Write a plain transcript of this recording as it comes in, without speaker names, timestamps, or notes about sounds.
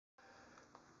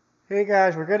Hey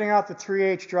guys, we're getting out the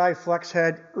 3H drive flex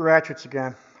head ratchets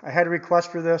again. I had a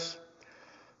request for this.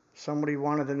 Somebody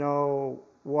wanted to know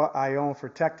what I own for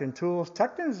TEKTON tools.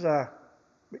 TEKTON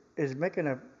is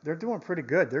they're doing pretty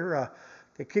good.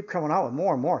 They keep coming out with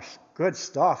more and more good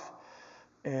stuff,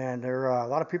 and a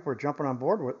lot of people are jumping on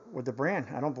board with the brand.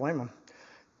 I don't blame them.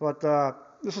 But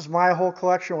this is my whole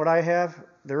collection. What I have,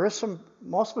 most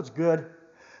of it's good.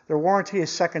 Their warranty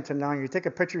is second to none. You take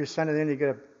a picture, you send it in, you get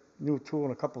a new tool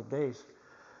in a couple of days.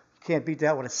 You can't beat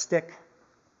that with a stick.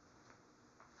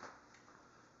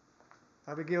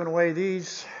 I'll be giving away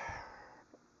these,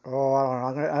 I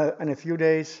don't know, in a few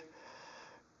days.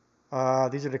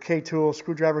 These are the K-Tool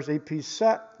screwdrivers 8-piece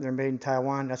set. They're made in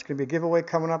Taiwan. That's going to be a giveaway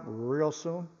coming up real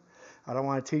soon. I don't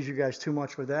want to tease you guys too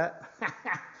much with that.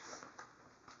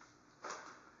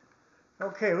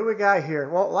 Okay, what do we got here?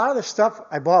 Well, a lot of this stuff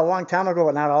I bought a long time ago,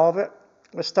 but not all of it.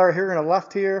 Let's start here on the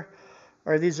left here.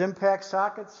 Are these impact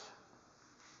sockets?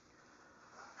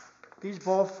 These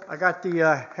both, I got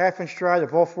the half-inch drive. They're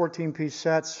both 14-piece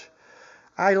sets.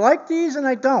 I like these and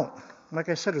I don't. Like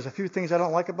I said, there's a few things I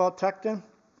don't like about TEKTON.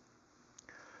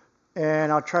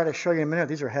 And I'll try to show you in a minute.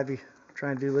 These are heavy. I'm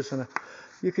trying to do this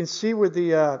you can see with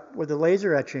the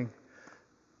laser etching,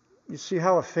 you see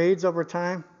how it fades over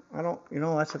time?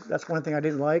 That's one thing I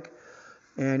didn't like.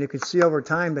 And you can see over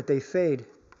time that they fade.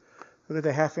 Look at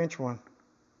the half-inch one.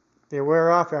 They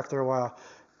wear off after a while.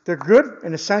 They're good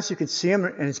in a sense you can see them,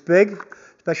 and it's big,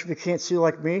 especially if you can't see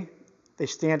like me. They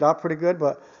stand up pretty good,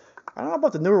 but I don't know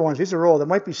about the newer ones. These are old. They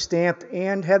might be stamped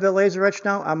and have the laser etch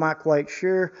now. I'm not quite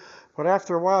sure. But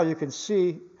after a while, you can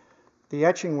see the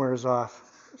etching wears off.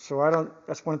 So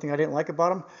that's one thing I didn't like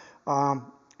about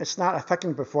them. It's not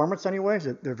affecting performance anyways.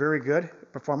 They're very good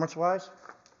performance-wise.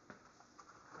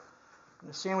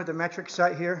 The same with the metric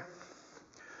set here.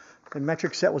 The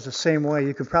metric set was the same way.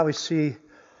 You can probably see,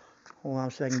 hold on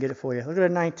so I can get it for you. Look at the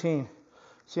 19.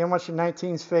 See how much the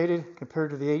 19's faded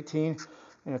compared to the 18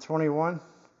 and the 21?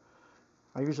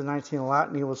 I use the 19 a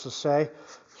lot, needless to say.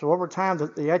 So over time,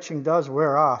 the etching does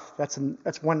wear off. That's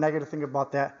one negative thing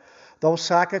about that. Those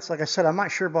sockets, like I said, I'm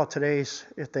not sure about today's,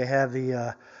 if they have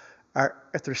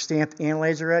if they're stamped and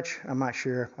laser etch. I'm not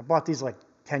sure. I bought these like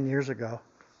 10 years ago.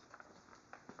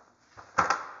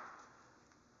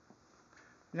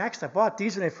 Next, I bought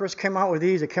these when they first came out with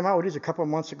these. They came out with these a couple of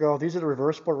months ago. These are the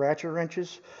reversible ratchet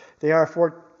wrenches. They are a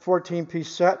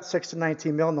 14-piece set, 6 to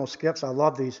 19 mil, no skips. I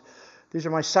love these. These are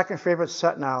my second favorite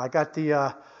set now.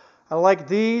 I like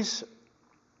these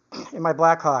in my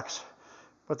Blackhawks,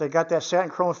 but they got that satin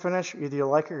chrome finish. Either you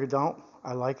like it or you don't.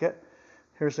 I like it.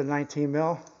 Here's the 19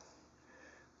 mil.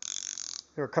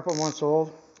 They're a couple of months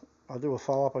old. I'll do a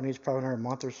follow-up on these probably in a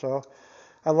month or so.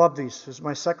 I love these. This is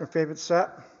my second favorite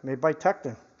set, made by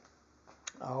TEKTON.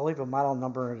 I'll leave a model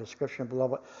number in the description below.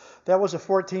 But that was a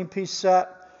 14-piece set,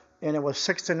 and it was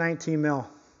 6 to 19 mil.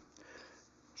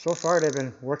 So far, they've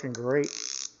been working great.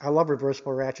 I love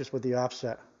reversible ratchets with the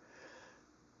offset.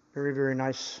 Very, very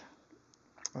nice.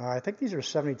 I think these are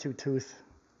 72 tooth.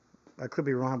 I could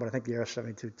be wrong, but I think they are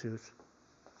 72 tooth.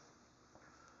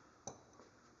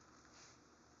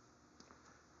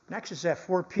 Next is that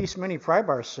 4-piece mini pry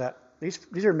bar set.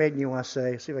 These are made in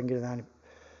USA. See if I can get it on.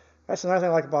 That's another thing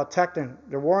I like about TEKTON.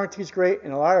 Their warranty is great,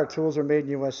 and a lot of their tools are made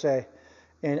in USA.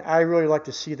 And I really like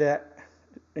to see that.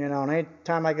 And any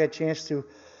time I get a chance to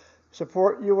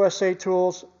support USA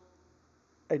tools,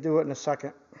 I do it in a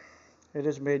second. It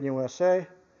is made in USA.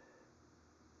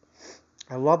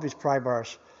 I love these pry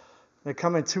bars. They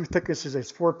come in 2 thicknesses.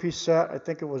 It's a 4-piece set. I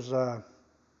think it was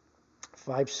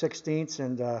 5/16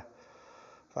 and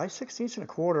 5/16 and a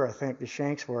quarter. I think the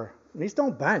shanks were. These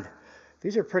don't bend.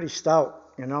 These are pretty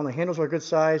stout. The handles are a good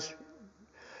size.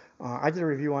 I did a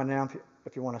review on them.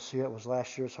 If you want to see it, it was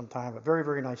last year sometime. But very,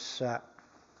 very nice set.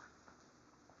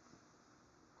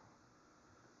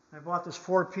 I bought this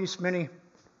 4-piece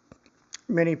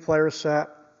mini player set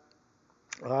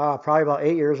probably about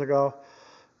 8 years ago,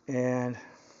 and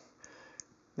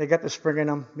they got the spring in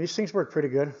them. These things work pretty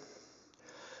good.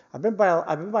 I've been buying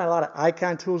a lot of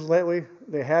Icon tools lately.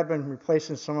 They have been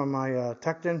replacing some of my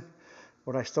TEKTON,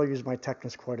 but I still use my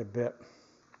TEKTONs quite a bit.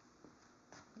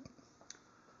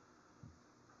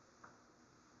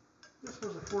 This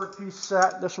was a 4-piece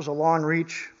set. This was a long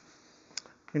reach.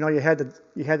 You had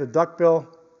the duckbill.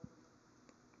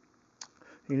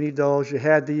 You need those. You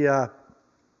had the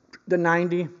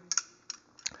 90,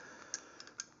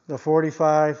 the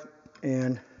 45,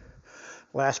 and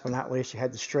last but not least, you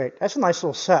had the straight. That's a nice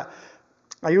little set.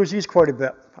 I use these quite a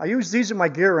bit. I use these in my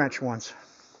gear wrench ones.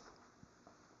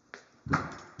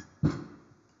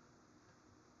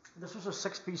 This was a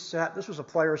 6-piece set. This was a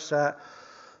player set.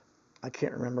 I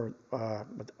can't remember,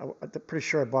 but I'm pretty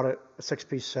sure I bought a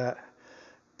 6-piece set.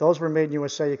 Those were made in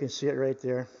USA. You can see it right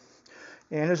there.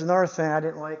 And there's another thing I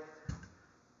didn't like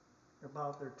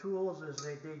about their tools is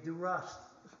they do rust.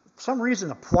 For some reason,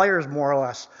 the pliers, more or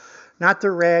less, not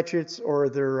their ratchets or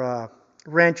their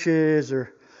wrenches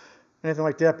or anything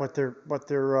like that, but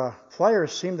their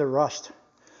pliers seem to rust.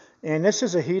 And this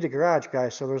is a heated garage,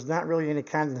 guys, so there's not really any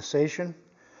condensation.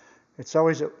 It's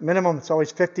always at minimum, it's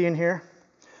always 50 in here,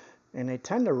 and they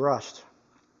tend to rust.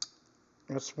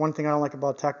 That's one thing I don't like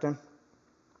about TEKTON.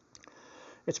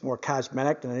 It's more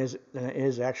cosmetic than it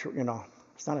is actual, you know,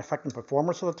 it's not affecting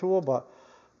performance of the tool, but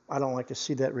I don't like to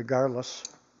see that regardless.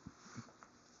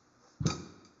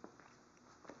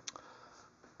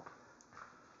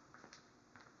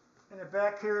 In the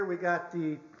back here, we got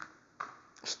the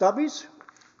stubbies.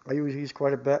 I use these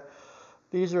quite a bit.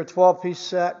 These are a 12-piece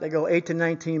set. They go 8 to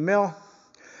 19 mil.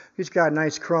 He's got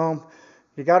nice chrome.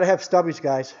 You got to have stubbies,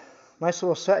 guys. Nice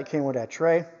little set. It came with that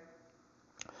tray.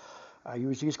 I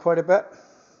use these quite a bit.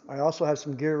 I also have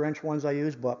some gear wrench ones I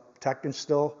use, but TEKTON's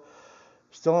still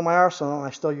in my arsenal, and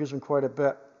I still use them quite a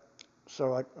bit.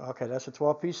 So, okay, that's a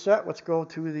 12-piece set. Let's go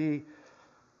to the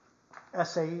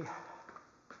SAE.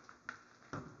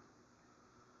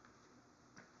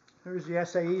 Here's the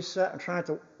SAE set. I'm trying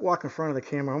to walk in front of the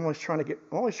camera. I'm always trying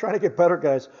to get better,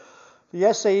 guys.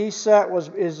 The SAE set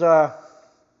is a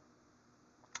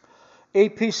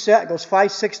 8-piece set. It goes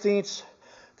 5/16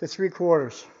 to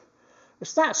 3/4.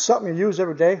 It's not something you use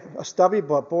every day, a stubby,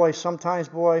 but boy, sometimes,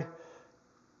 boy,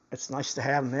 it's nice to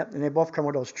have them. And they both come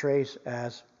with those trays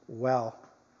as well.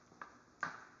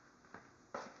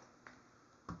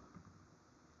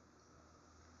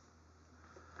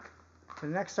 The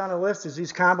next on the list is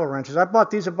these combo wrenches. I bought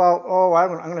these about, I'm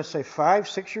going to say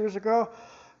 5-6 years ago.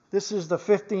 This is the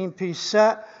 15-piece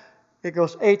set. It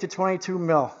goes 8 to 22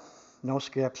 mil. No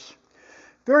skips.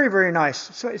 Very, very nice.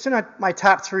 So it's in my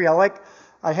top 3.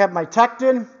 I have my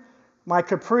TEKTON, my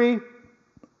Capri,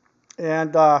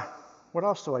 and what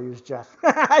else do I use, Jeff?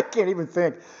 I can't even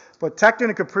think. But TEKTON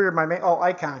and Capri are my main,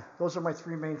 Icon. Those are my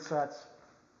 3 main sets.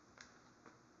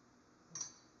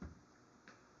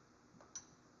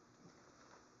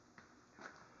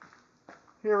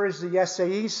 Here is the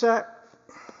SAE set.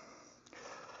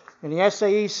 And the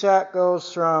SAE set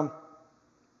goes from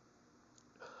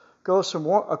a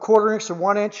 1/4 inch to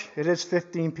 1 inch. It is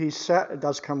 15-piece set. It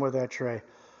does come with that tray.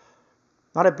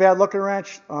 Not a bad looking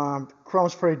wrench.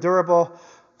 Chrome's pretty durable.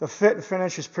 The fit and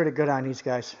finish is pretty good on these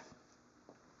guys.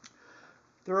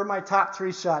 There are my top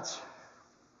 3 sets.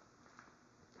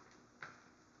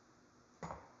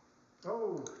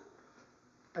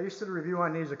 I used to do a review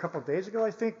on these a couple of days ago,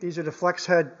 I think. These are the flex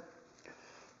head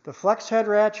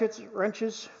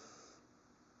wrenches.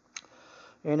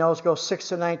 And those go 6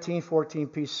 to 19,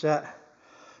 14-piece set.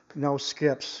 No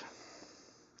skips.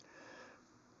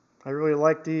 I really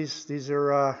like these. These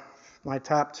are my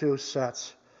top 2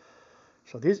 sets.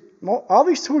 So all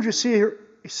these tools you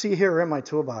see here are in my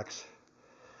toolbox.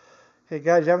 Hey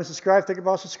guys, if you haven't subscribed, think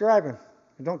about subscribing.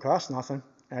 It don't cost nothing.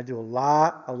 And I do a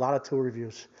lot of tool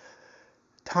reviews.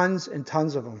 Tons and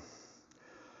tons of them.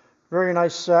 Very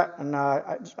nice set, and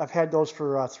I've had those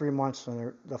for 3 months,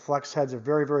 and the flex heads are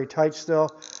very, very tight still.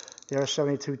 They are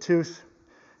 72 tooth.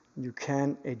 You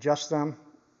can adjust them,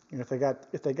 and if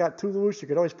they got too loose, you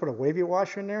could always put a wavy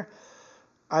washer in there.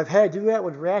 I've had to do that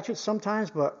with ratchets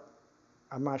sometimes, but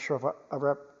I'm not sure if I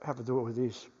ever have to do it with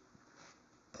these.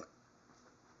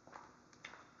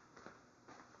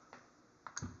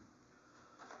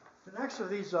 The next of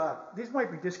these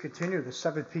might be discontinued, the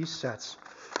 7-piece sets.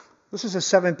 This is a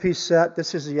 7-piece set.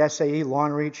 This is the SAE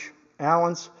long reach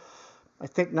Allens. I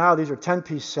think now these are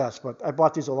 10-piece sets, but I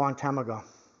bought these a long time ago.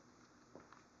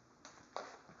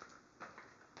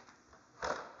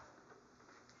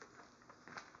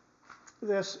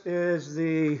 This is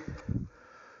the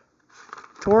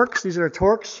Torx. These are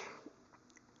Torx.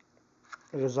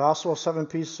 It is also a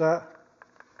 7-piece set.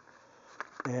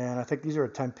 And I think these are a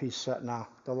 10-piece set now.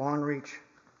 The long reach.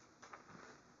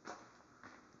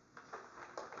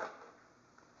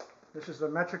 This is the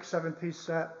metric 7-piece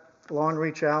set, long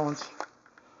reach Allens.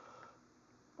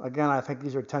 Again, I think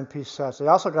these are 10-piece sets. They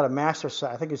also got a master set.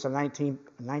 I think it's a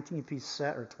 19-piece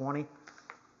set or 20.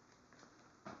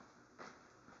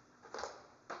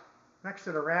 Next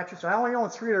to the ratchets, I only own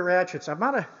 3 of the ratchets. I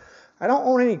don't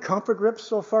own any comfort grips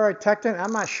so far at TEKTON.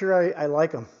 I'm not sure I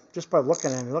like them. Just by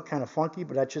looking at them, they look kind of funky,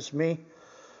 but that's just me.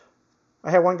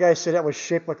 I had one guy say that was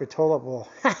shaped like a toilet bowl.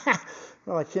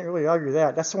 Well, I can't really argue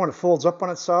that. That's the one that folds up on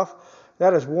itself.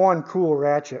 That is one cool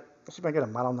ratchet. Let's see if I can get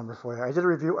a model number for you. I did a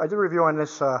review on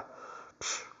this, I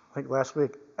think last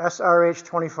week.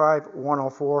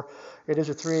 SRH25104. It is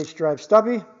a 3/8 drive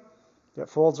stubby that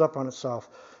folds up on itself.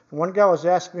 And one guy was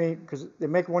asking me, because they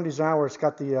make one design where it's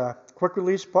got the quick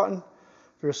release button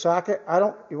for your socket.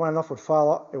 You want to know if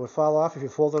it would fall off if you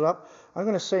fold it up? I'm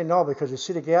going to say no, because you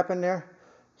see the gap in there?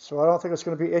 So I don't think it's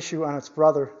going to be an issue on its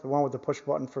brother, the one with the push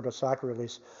button for the socket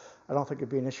release. I don't think it'd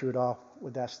be an issue at all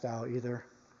with that style either.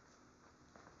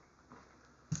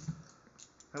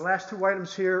 The last two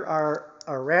items here are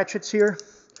ratchets here.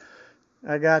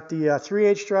 I got the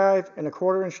 3/8 drive and a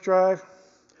 1/4 inch drive.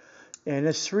 And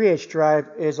this 3/8 drive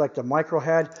is like the micro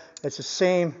head. It's the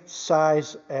same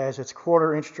size as its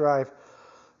 1/4 inch drive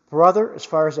brother as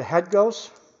far as the head goes.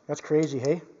 That's crazy,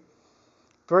 hey?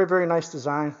 Very, very nice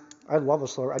design. I love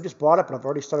this loader. I just bought it, but I've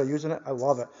already started using it. I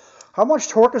love it. How much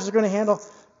torque is it going to handle?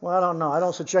 Well, I don't know. I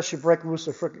don't suggest you break loose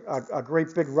a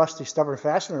great big rusty stubborn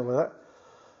fastener with it.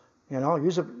 You know,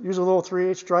 use a little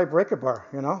 3/8 drive breaker bar,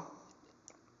 you know.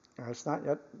 It's not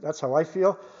yet. That's how I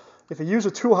feel. If you use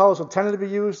a tool how it's intended to be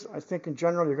used, I think in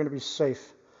general you're going to be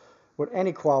safe with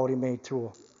any quality made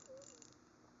tool.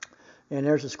 And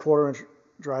there's this 1/4 inch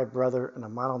drive brother, and the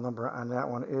model number on that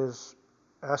one is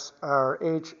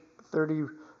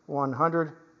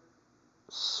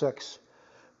SRH31106.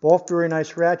 Both very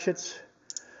nice ratchets,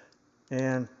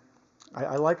 and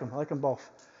I like them. I like them both.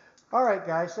 All right,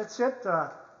 guys, that's it.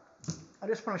 I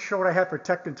just want to show what I have for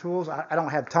TEKTON tools. I don't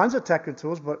have tons of TEKTON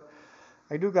tools, but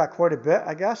I do got quite a bit,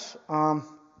 I guess.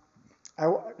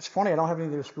 It's funny, I don't have any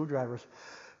of their screwdrivers.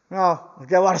 No, I've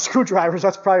got a lot of screwdrivers.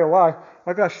 That's probably why.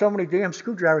 I've got so many damn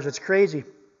screwdrivers. It's crazy.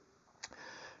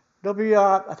 There'll be,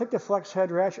 I think the flex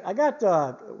head ratchet. I got,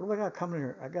 what do I got coming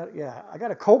here? I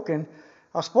got a Koken.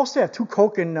 I was supposed to have two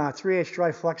Koken 3/8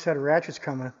 drive flex head ratchets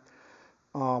coming.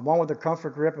 One with the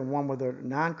comfort grip and one with the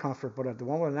non-comfort. But the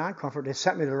one with the non-comfort, they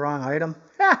sent me the wrong item.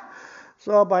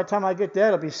 So by the time I get that,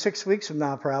 it'll be 6 weeks from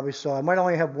now probably. So I might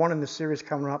only have one in the series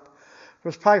coming up.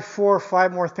 There's probably 4 or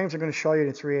 5 more things I'm going to show you in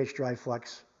the 3/8 drive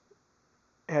flex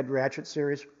head ratchet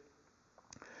series.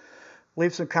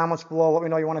 Leave some comments below. Let me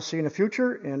know what you want to see in the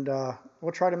future, and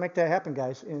we'll try to make that happen,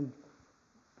 guys. And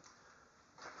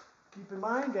keep in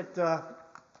mind that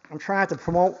I'm trying not to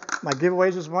promote my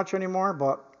giveaways as much anymore,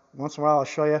 but once in a while I'll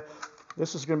show you.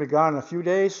 This is going to be gone in a few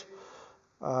days.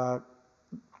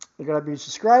 You got to be a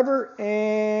subscriber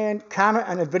and comment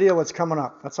on the video that's coming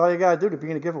up. That's all you got to do to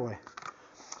be in a giveaway.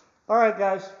 All right,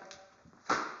 guys.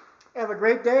 Have a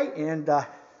great day, and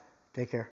take care.